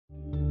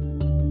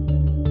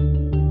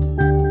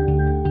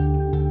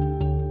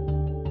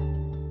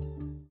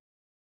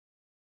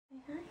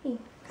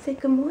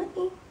good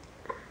morning.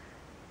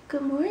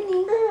 Good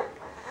morning.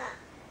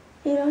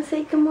 You don't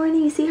say good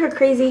morning. You see her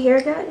crazy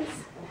hair, guys?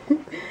 You're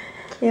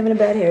having a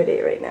bad hair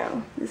day right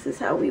now. This is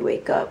how we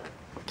wake up.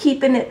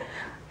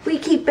 We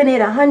keeping it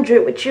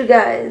 100 with you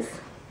guys.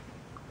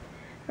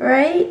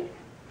 Right?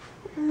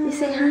 You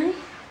say hi?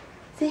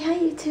 Say hi,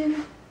 you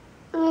two.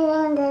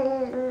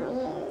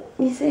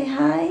 You say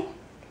hi?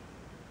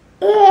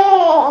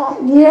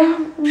 Yeah.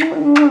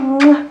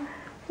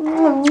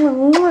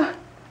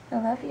 I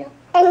love you.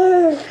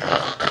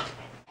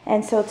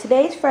 And so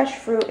today's fresh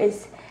fruit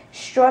is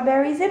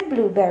strawberries and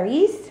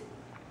blueberries.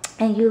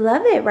 And you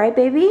love it, right,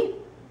 baby?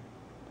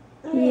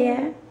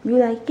 Yeah. You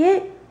like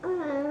it?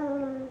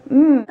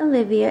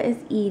 Olivia is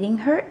eating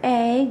her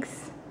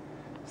eggs.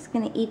 She's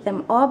gonna eat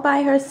them all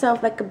by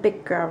herself like a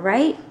big girl,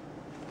 right?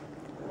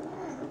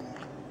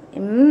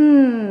 It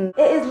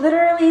is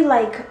literally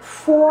like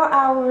 4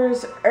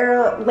 hours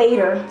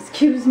later,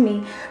 excuse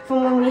me,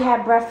 from when we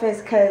had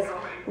breakfast, because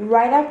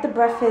right after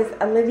breakfast,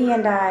 Olivia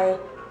and I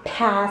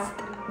passed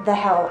the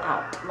hell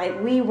out. Like,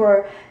 we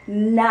were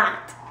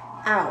knocked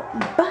out.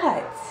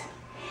 But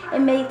it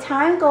made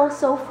time go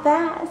so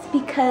fast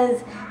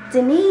because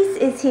Denise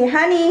is here.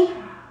 Honey,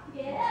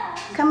 yeah.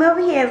 Come over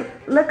here.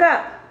 Look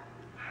up.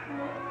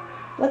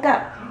 Look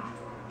up.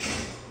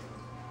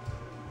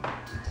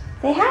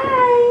 Say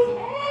hi.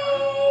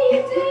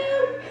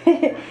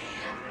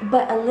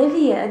 But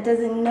Olivia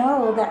doesn't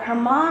know that her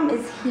mom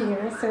is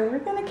here, so we're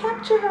gonna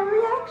capture her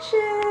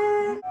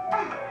reaction.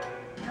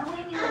 No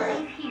Olivia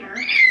is here.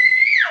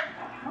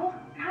 Oh,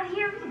 not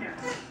here either.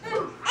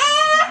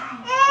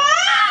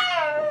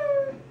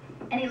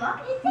 Any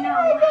luck? No.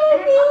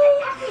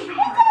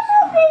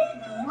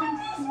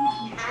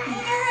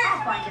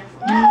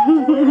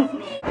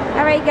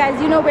 Alright guys,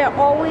 you know we're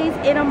always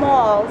in a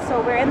mall,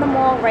 so we're in the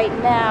mall right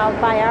now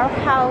by our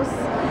house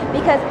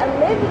because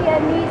Olivia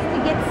needs to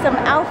get some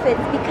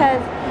outfits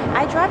because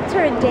I dropped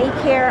her in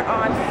daycare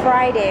on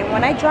Friday.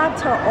 When I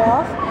dropped her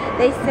off,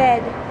 they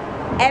said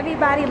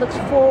everybody looks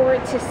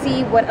forward to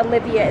see what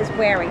Olivia is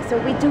wearing. So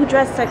we do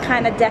dress her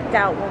kind of decked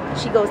out when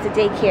she goes to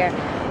daycare.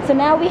 So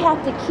now we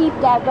have to keep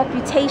that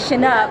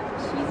reputation up.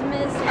 She's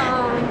Miss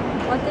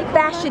what they call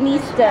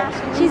Fashionista.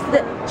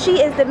 She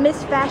is the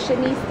Miss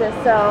Fashionista.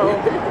 So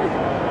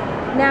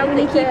now we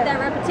need to keep that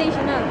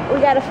reputation up.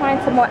 We got to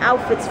find some more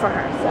outfits for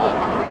her. So.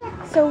 Yeah.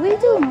 So we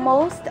do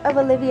most of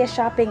Olivia's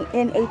shopping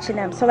in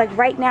H&M. So like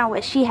right now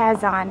what she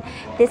has on,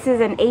 this is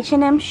an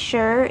H&M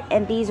shirt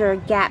and these are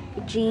Gap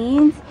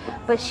jeans.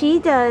 But she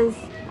does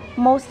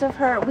most of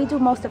her, we do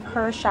most of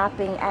her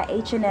shopping at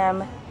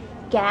H&M,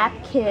 Gap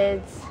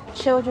Kids,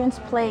 Children's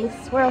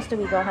Place. Where else do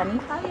we go, honey?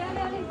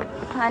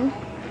 Hun?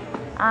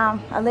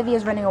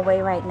 Olivia's running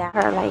away right now.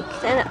 Her like,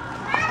 stand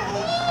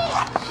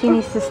up. She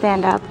needs to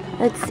stand up.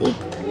 Let's see.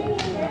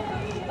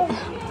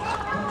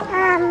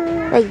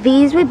 Like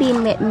these would be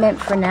meant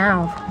for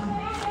now.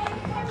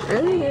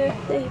 Really?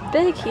 They're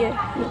big here.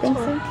 You think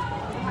so?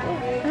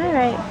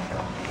 Yeah.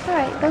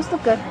 Alright, those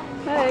look good.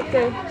 Alright,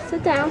 good.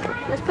 Sit down.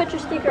 Let's put your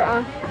sneaker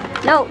on.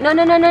 No,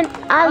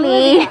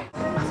 Ali.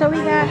 So we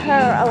got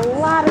her a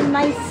lot of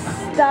nice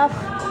stuff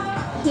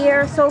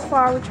here so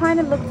far. We're trying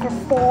to look for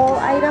fall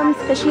items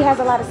because she has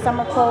a lot of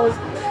summer clothes.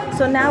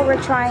 So now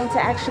we're trying to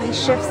actually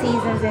shift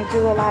seasons and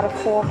do a lot of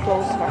fall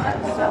clothes for her.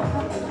 So,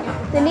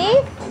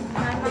 Denise?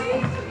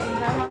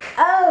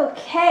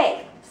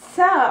 Okay,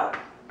 so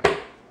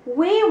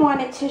we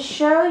wanted to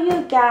show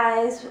you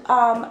guys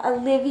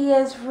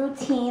Olivia's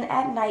routine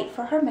at night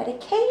for her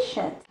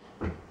medication.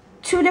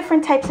 2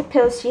 different types of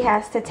pills she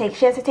has to take.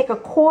 She has to take a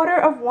quarter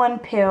of one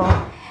pill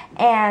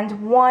and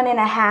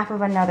 1.5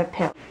 of another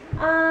pill.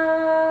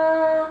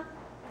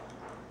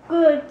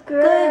 Good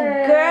girl.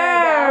 Good girl.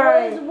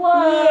 That was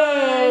 1.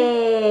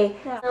 Yay.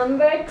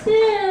 Number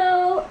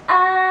 2.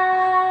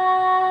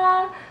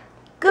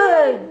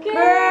 Good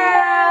girl.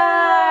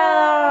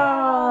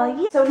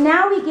 So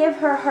now we give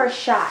her her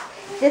shot.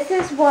 This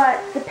is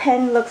what the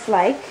pen looks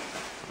like.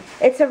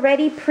 It's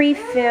already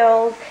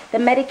pre-filled. The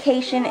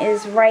medication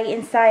is right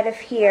inside of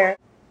here.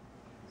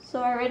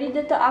 So I already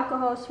did the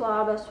alcohol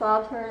swab. I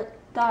swabbed her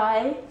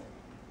thigh.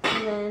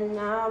 And then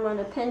now I'm going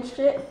to pinch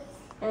it.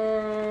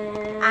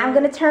 And I'm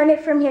going to turn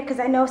it from here because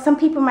I know some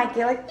people might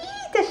get like,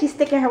 that she's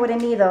sticking her with a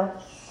needle.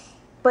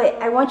 But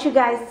I want you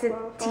guys to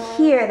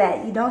hear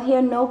that. You don't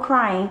hear no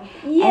crying.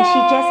 Yay. And she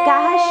just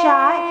got her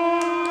shot.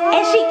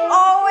 And she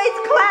always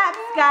claps,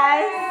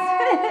 guys.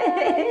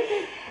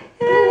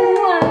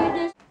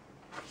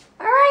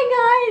 Alright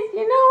guys,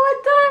 you know what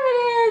time it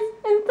is.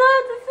 It's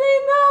time to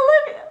sing the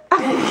Olivia.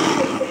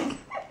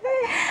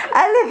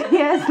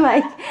 Olivia's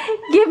like,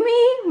 give me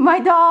my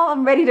doll.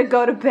 I'm ready to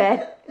go to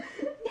bed.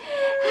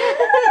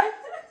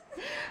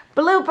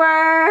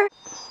 Blooper.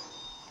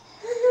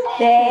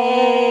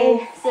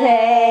 They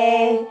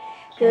say,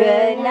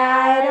 good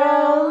night,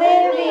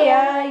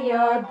 Olivia,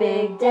 your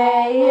big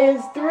day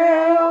is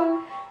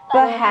through.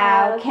 But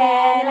how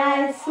can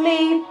I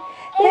sleep?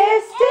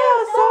 There's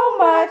still so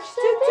much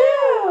to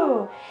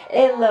do.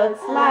 It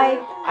looks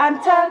like I'm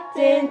tucked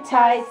in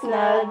tight,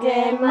 snug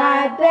in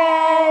my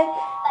bed.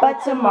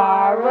 but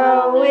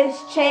tomorrow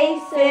is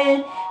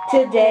chasing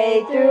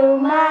today through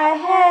my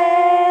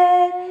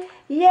head.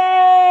 Yay!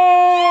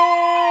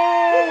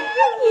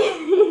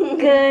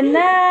 Good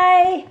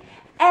night,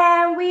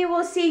 and we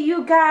will see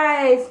you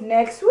guys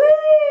next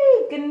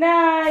week. Good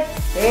night.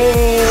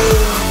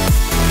 Hey.